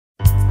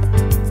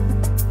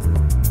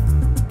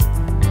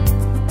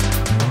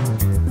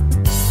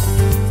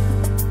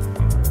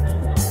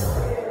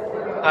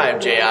Hi,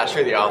 I'm Jay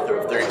Asher, the author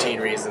of 13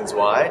 Reasons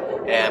Why,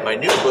 and my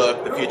new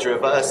book, The Future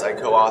of Us, I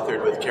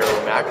co-authored with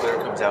Carolyn Mackler,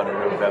 comes out in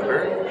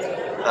November.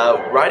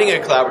 Writing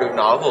a collaborative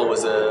novel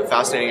was a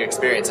fascinating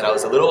experience, and I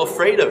was a little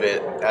afraid of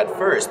it at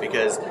first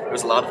because there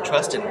was a lot of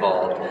trust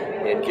involved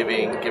in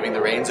giving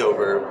the reins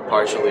over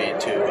partially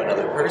to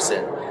another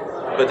person.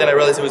 But then I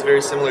realized it was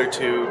very similar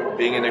to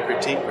being in a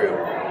critique group,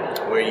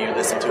 where you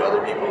listen to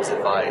other people's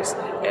advice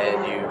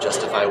and you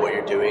justify what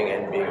you're doing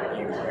and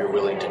you're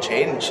willing to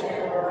change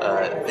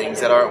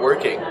things that aren't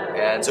working.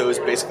 And so it was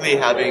basically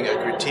having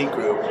a critique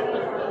group,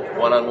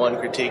 one-on-one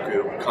critique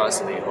group,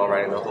 constantly while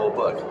writing the whole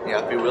book. You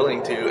have to be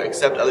willing to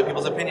accept other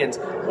people's opinions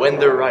when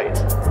they're right.